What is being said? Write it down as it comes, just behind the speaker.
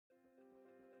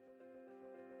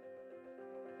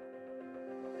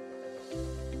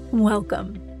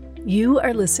Welcome. You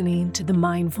are listening to the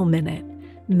Mindful Minute,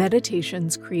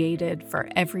 meditations created for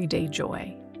everyday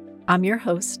joy. I'm your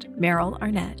host, Meryl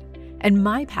Arnett, and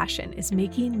my passion is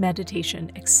making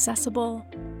meditation accessible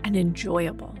and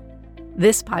enjoyable.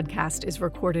 This podcast is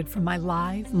recorded from my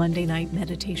live Monday night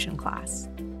meditation class,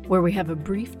 where we have a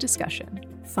brief discussion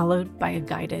followed by a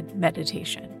guided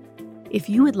meditation. If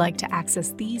you would like to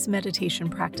access these meditation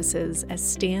practices as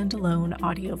standalone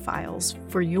audio files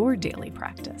for your daily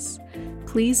practice,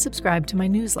 please subscribe to my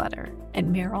newsletter at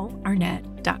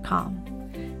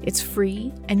merylarnett.com. It's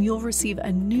free, and you'll receive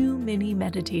a new mini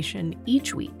meditation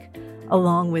each week,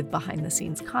 along with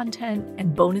behind-the-scenes content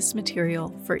and bonus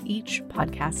material for each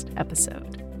podcast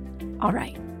episode. All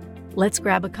right, let's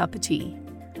grab a cup of tea,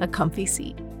 a comfy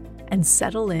seat, and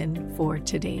settle in for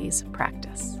today's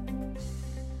practice.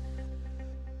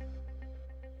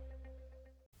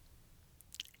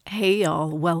 Hey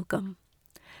y'all, welcome.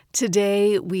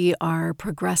 Today we are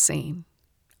progressing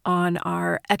on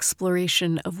our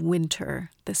exploration of winter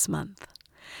this month.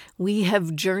 We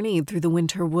have journeyed through the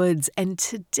winter woods, and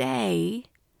today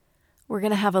we're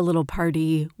going to have a little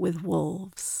party with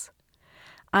wolves.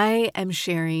 I am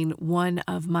sharing one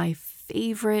of my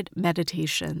favorite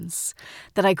meditations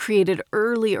that I created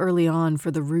early on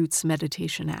for the Roots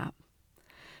meditation app.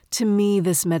 To me,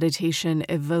 this meditation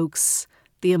evokes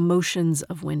the emotions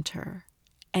of winter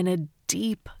and a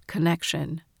deep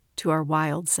connection to our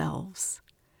wild selves.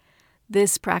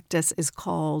 This practice is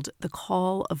called the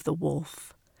Call of the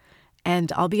Wolf,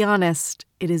 and I'll be honest,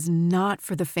 it is not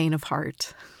for the faint of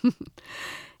heart.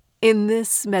 In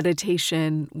this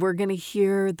meditation, we're going to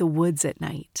hear the woods at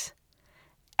night,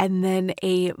 and then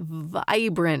a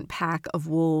vibrant pack of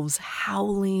wolves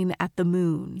howling at the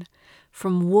moon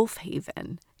from Wolf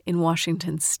Haven in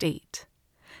Washington State.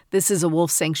 This is a wolf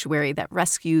sanctuary that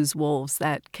rescues wolves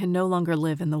that can no longer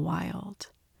live in the wild.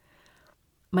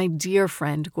 My dear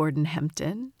friend Gordon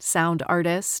Hempton, sound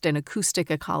artist and acoustic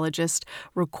ecologist,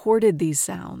 recorded these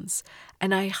sounds,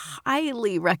 and I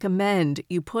highly recommend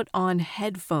you put on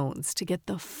headphones to get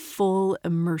the full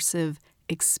immersive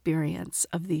experience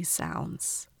of these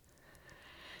sounds.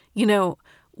 You know,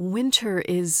 winter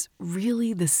is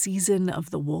really the season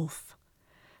of the wolf.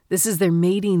 This is their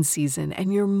mating season,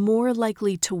 and you're more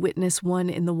likely to witness one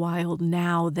in the wild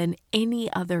now than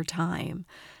any other time,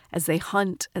 as they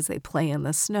hunt, as they play in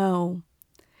the snow.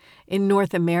 In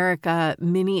North America,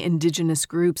 many indigenous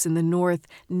groups in the North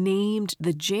named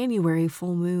the January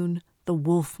full moon the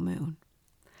wolf moon.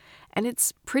 And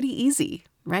it's pretty easy,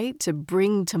 right, to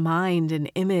bring to mind an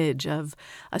image of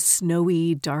a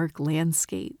snowy, dark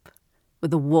landscape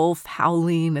with a wolf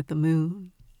howling at the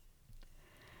moon.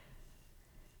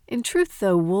 In truth,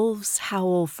 though, wolves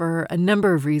howl for a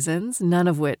number of reasons, none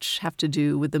of which have to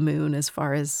do with the moon as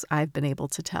far as I've been able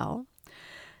to tell.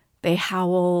 They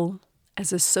howl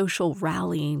as a social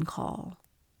rallying call,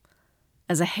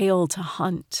 as a hail to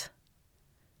hunt,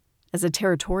 as a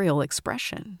territorial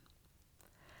expression.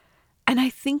 And I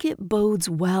think it bodes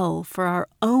well for our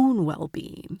own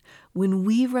well-being when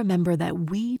we remember that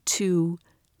we, too,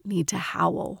 need to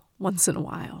howl once in a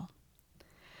while.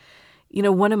 You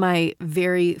know, one of my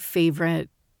very favorite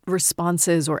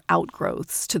responses or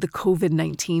outgrowths to the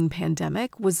COVID-19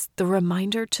 pandemic was the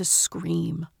reminder to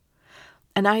scream.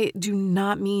 And I do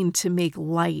not mean to make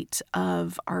light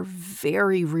of our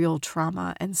very real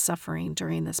trauma and suffering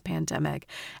during this pandemic.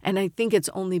 And I think it's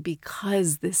only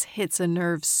because this hits a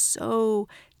nerve so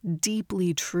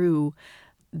deeply true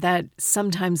that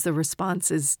sometimes the response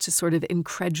is to sort of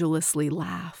incredulously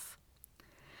laugh.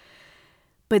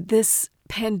 But this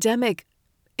pandemic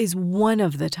is one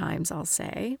of the times, I'll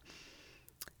say,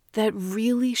 that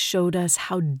really showed us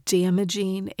how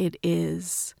damaging it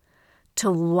is to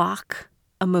lock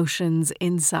emotions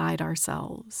inside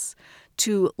ourselves,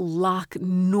 to lock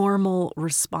normal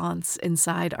response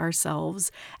inside ourselves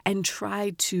and try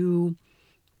to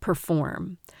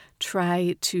perform,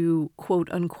 try to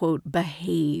quote unquote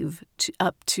behave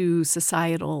up to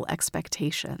societal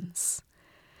expectations.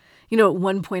 You know, at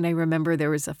one point I remember there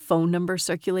was a phone number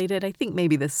circulated. I think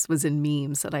maybe this was in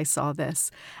memes that I saw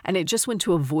this. And it just went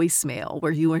to a voicemail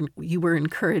where you were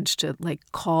encouraged to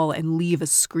call and leave a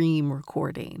scream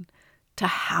recording, to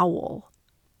howl.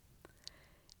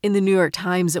 In the New York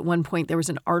Times at one point there was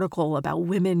an article about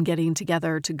women getting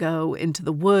together to go into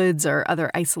the woods or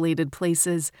other isolated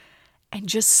places and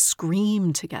just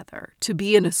scream together, to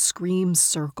be in a scream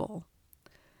circle,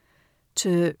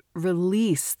 to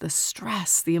release the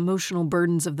stress, the emotional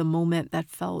burdens of the moment that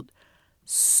felt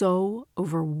so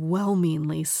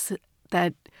overwhelmingly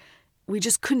that we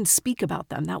just couldn't speak about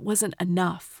them. That wasn't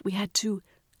enough. We had to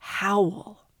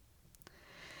howl.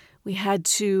 We had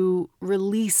to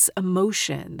release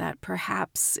emotion that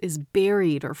perhaps is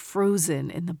buried or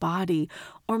frozen in the body,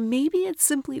 or maybe it's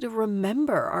simply to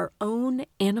remember our own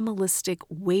animalistic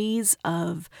ways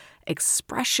of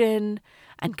expression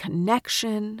and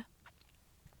connection.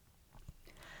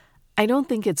 I don't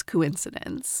think it's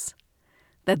coincidence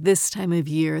that this time of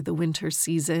year, the winter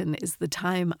season, is the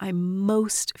time I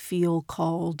most feel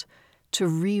called to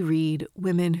reread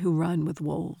Women Who Run with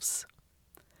Wolves.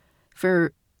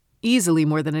 For easily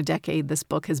more than a decade, this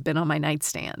book has been on my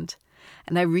nightstand,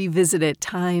 and I revisit it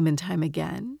time and time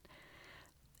again.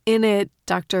 In it,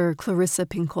 Dr. Clarissa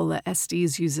Pinkola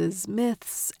Estes uses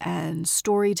myths and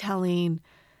storytelling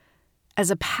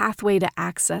as a pathway to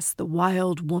access the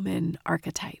wild woman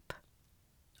archetype,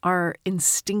 our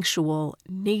instinctual,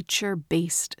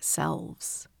 nature-based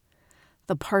selves,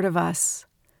 the part of us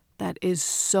that is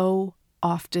so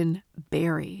often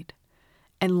buried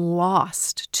and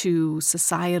lost to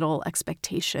societal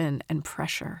expectation and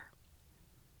pressure.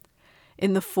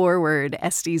 In the foreword,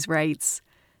 Estes writes,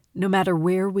 "No matter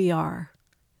where we are,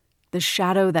 the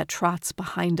shadow that trots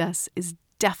behind us is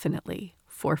definitely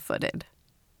four-footed."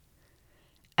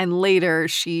 And later,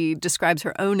 she describes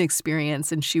her own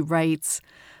experience and she writes,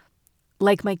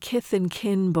 "Like my kith and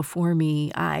kin before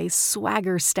me, I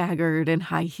staggered in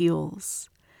high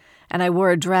heels, and I wore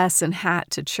a dress and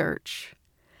hat to church.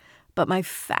 But my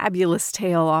fabulous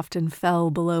tail often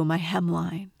fell below my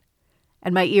hemline,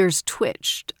 and my ears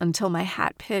twitched until my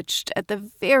hat pitched at the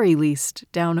very least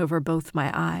down over both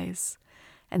my eyes,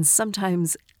 and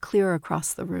sometimes clear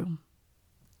across the room."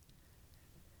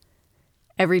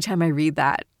 Every time I read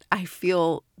that, I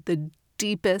feel the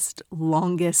deepest,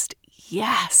 longest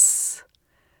yes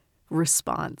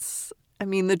response. I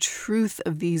mean, the truth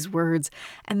of these words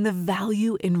and the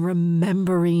value in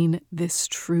remembering this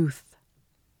truth.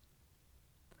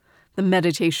 The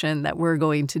meditation that we're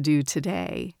going to do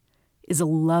today is a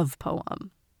love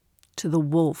poem to the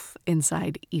wolf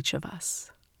inside each of us.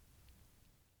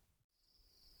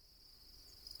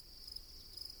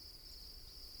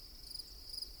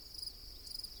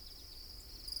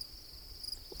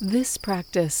 This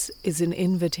practice is an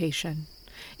invitation.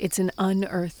 It's an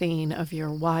unearthing of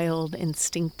your wild,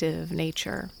 instinctive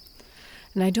nature.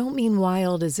 And I don't mean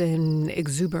wild as in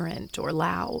exuberant or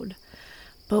loud,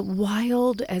 but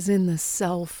wild as in the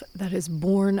self that is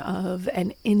born of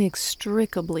and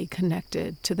inextricably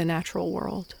connected to the natural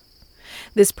world.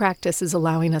 This practice is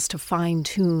allowing us to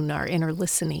fine-tune our inner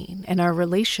listening and our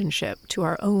relationship to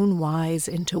our own wise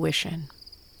intuition.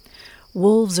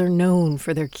 Wolves are known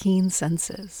for their keen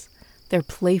senses, their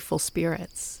playful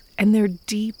spirits, and their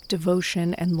deep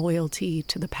devotion and loyalty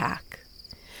to the pack.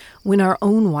 When our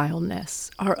own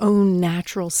wildness, our own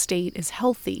natural state is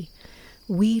healthy,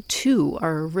 we too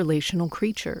are relational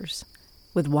creatures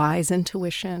with wise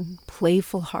intuition,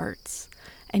 playful hearts,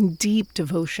 and deep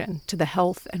devotion to the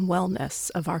health and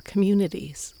wellness of our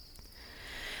communities.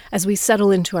 As we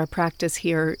settle into our practice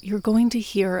here, you're going to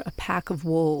hear a pack of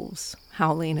wolves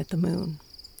howling at the moon.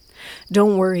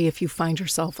 Don't worry if you find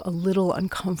yourself a little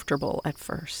uncomfortable at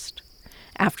first.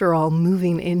 After all,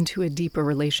 moving into a deeper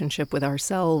relationship with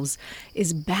ourselves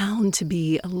is bound to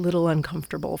be a little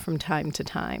uncomfortable from time to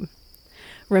time.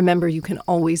 Remember, you can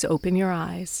always open your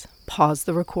eyes, pause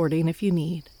the recording if you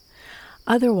need.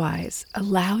 Otherwise,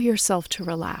 allow yourself to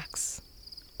relax.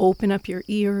 Open up your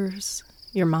ears,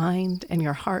 your mind, and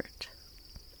your heart,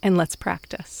 and let's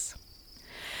practice.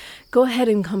 Go ahead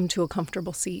and come to a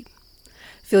comfortable seat.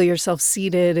 Feel yourself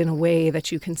seated in a way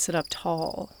that you can sit up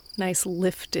tall, nice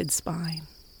lifted spine.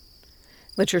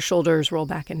 Let your shoulders roll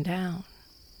back and down.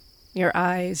 Your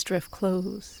eyes drift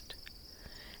closed.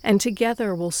 And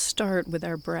together we'll start with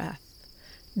our breath.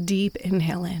 Deep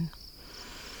inhale in.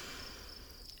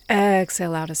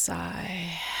 Exhale out a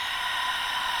sigh.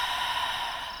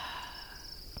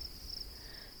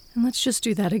 And let's just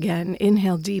do that again.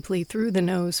 Inhale deeply through the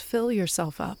nose. Fill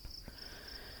yourself up.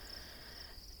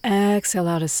 Exhale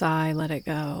out a sigh. Let it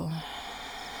go.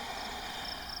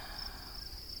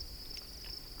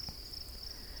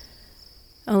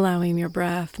 Allowing your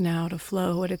breath now to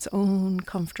flow at its own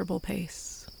comfortable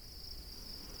pace.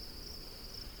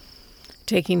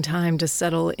 Taking time to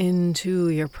settle into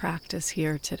your practice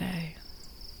here today.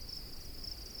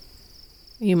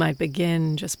 You might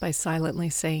begin just by silently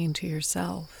saying to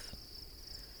yourself,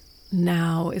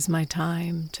 "Now is my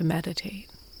time to meditate.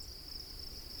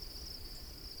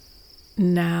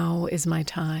 Now is my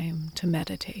time to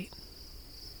meditate."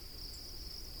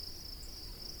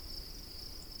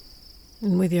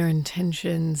 And with your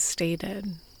intentions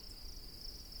stated,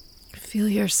 feel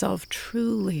yourself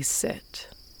truly sit.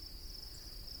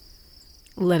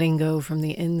 letting go from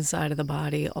the inside of the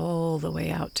body all the way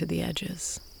out to the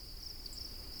edges.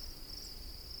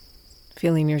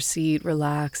 Feeling your seat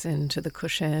relax into the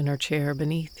cushion or chair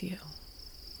beneath you.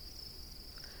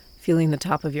 Feeling the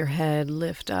top of your head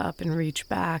lift up and reach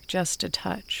back just a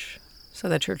touch so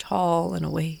that you're tall and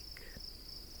awake.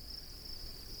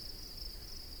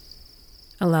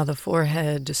 Allow the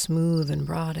forehead to smooth and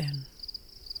broaden.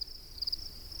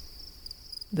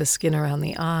 The skin around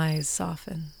the eyes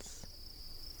softens.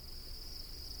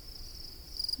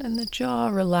 And the jaw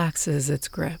relaxes its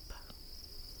grip.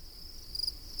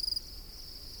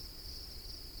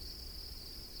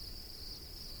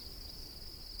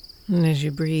 And as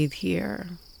you breathe here,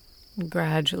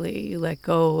 gradually you let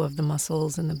go of the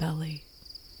muscles in the belly.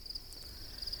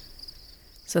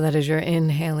 So that as you're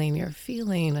inhaling, you're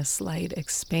feeling a slight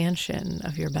expansion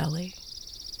of your belly.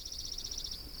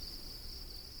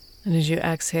 And as you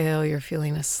exhale, you're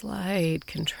feeling a slight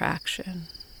contraction.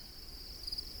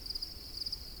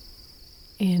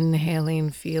 Inhaling,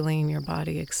 feeling your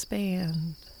body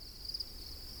expand.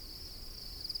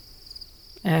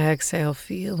 Exhale,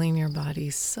 feeling your body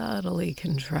subtly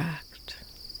contract.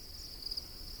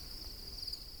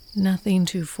 Nothing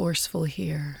too forceful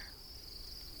here.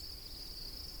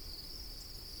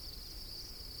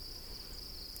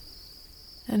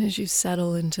 And as you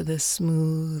settle into this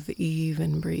smooth,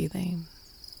 even breathing,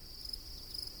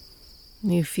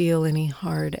 you feel any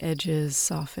hard edges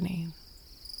softening.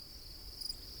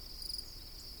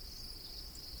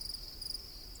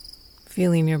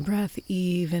 Feeling your breath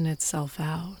even itself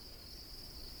out.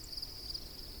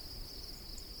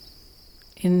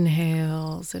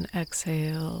 Inhales and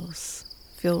exhales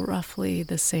feel roughly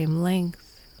the same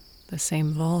length, the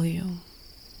same volume.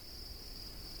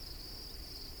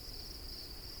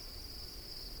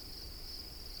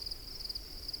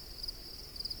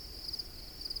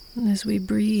 And as we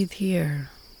breathe here,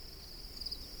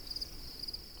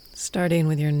 starting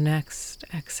with your next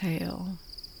exhale,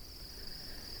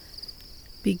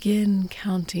 begin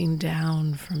counting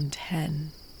down from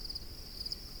 10.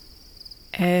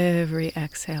 Every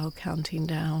exhale counting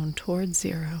down towards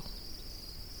 0.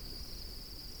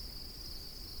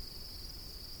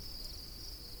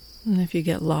 And if you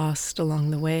get lost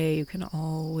along the way, you can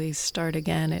always start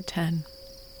again at 10.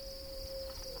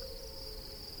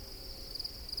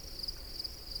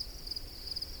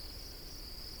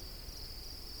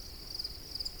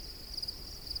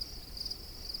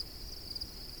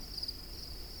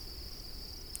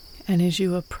 And as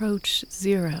you approach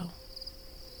 0,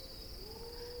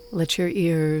 let your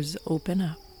ears open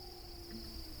up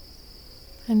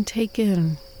and take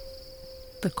in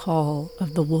the call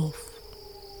of the wolf.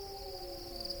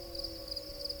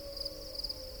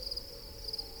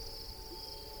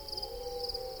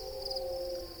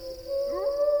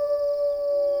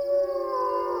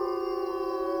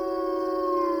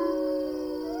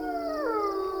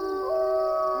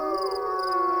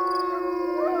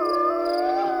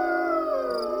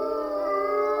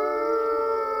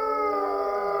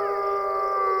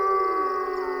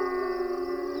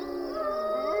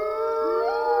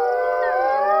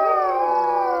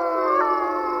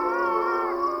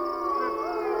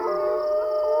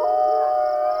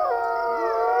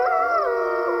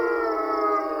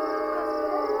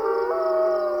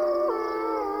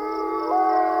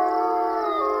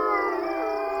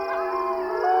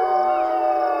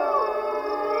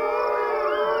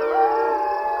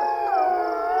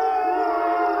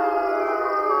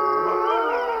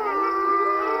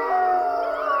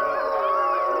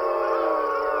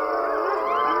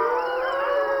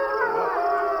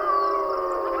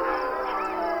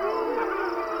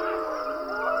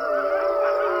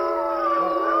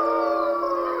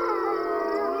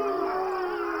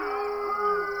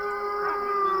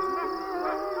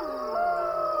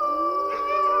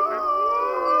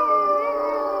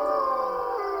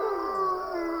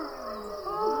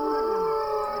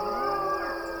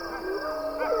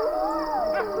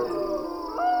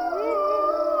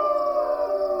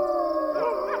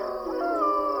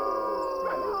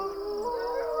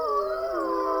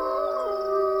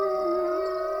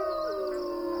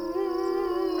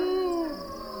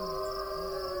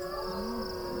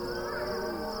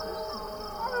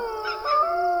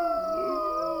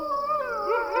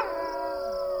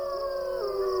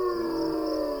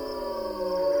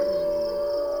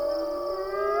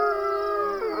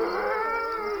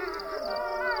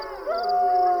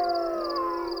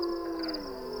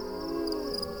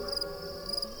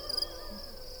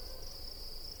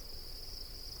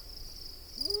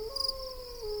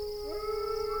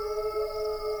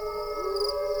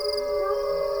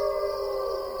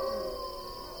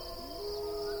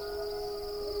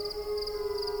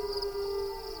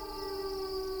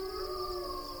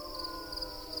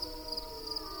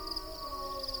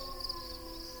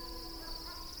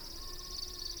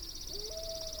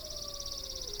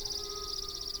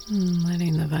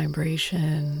 Letting the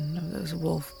vibration of those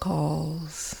wolf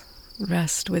calls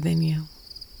rest within you.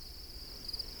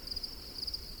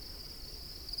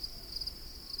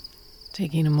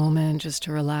 Taking a moment just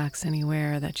to relax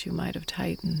anywhere that you might have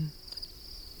tightened.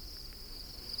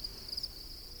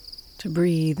 To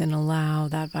breathe and allow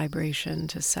that vibration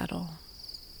to settle.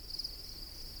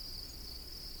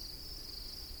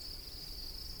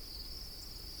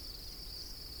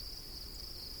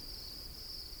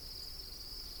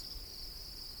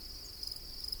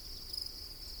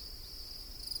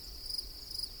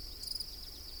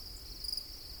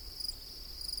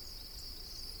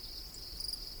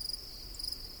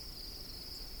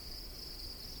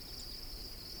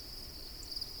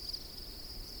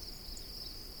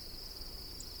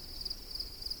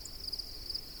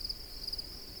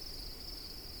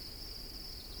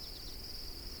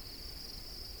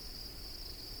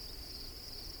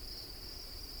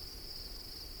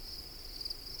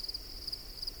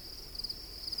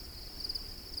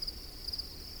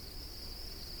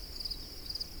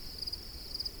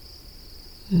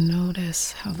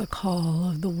 Notice how the call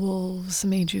of the wolves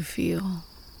made you feel,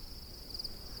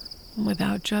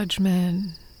 without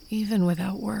judgment, even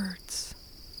without words.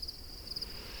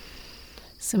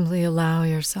 Simply allow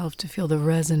yourself to feel the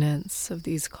resonance of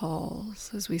these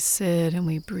calls as we sit and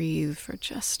we breathe for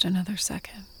just another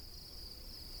second.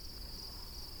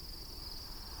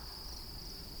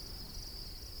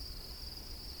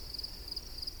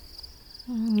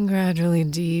 And gradually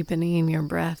deepening your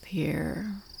breath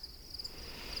here.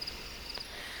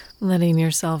 Letting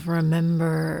yourself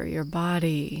remember your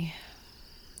body,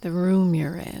 the room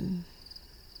you're in,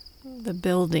 the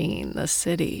building, the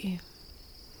city.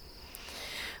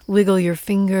 Wiggle your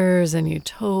fingers and your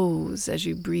toes as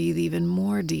you breathe even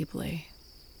more deeply.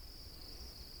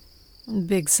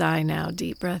 Big sigh now,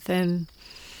 deep breath in.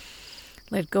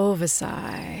 Let go of a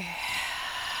sigh.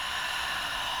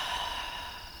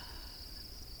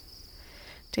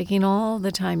 Taking all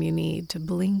the time you need to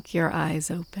blink your eyes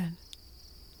open.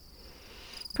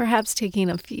 Perhaps taking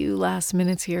a few last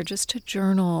minutes here just to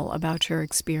journal about your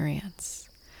experience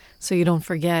so you don't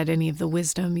forget any of the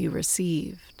wisdom you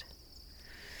received.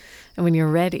 And when you're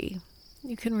ready,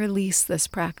 you can release this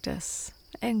practice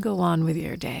and go on with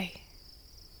your day.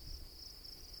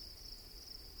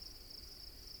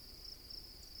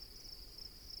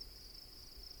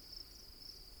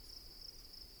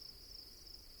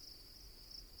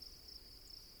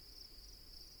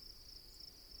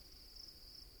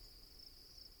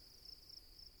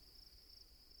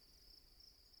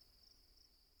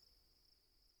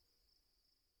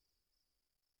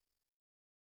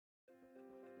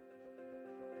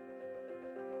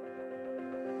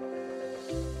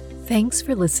 Thanks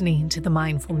for listening to The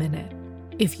Mindful Minute.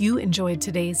 If you enjoyed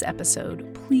today's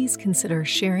episode, please consider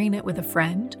sharing it with a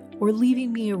friend or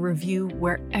leaving me a review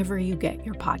wherever you get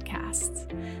your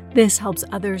podcasts. This helps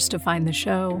others to find the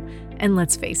show, and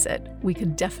let's face it, we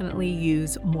could definitely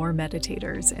use more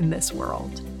meditators in this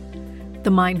world.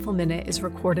 The Mindful Minute is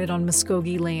recorded on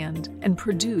Muskogee land and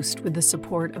produced with the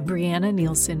support of Brianna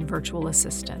Nielsen Virtual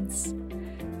Assistants.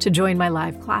 To join my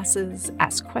live classes,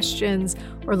 ask questions,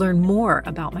 or learn more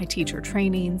about my teacher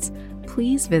trainings,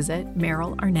 please visit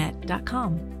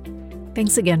merylarnett.com.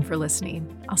 Thanks again for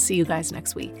listening. I'll see you guys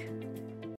next week.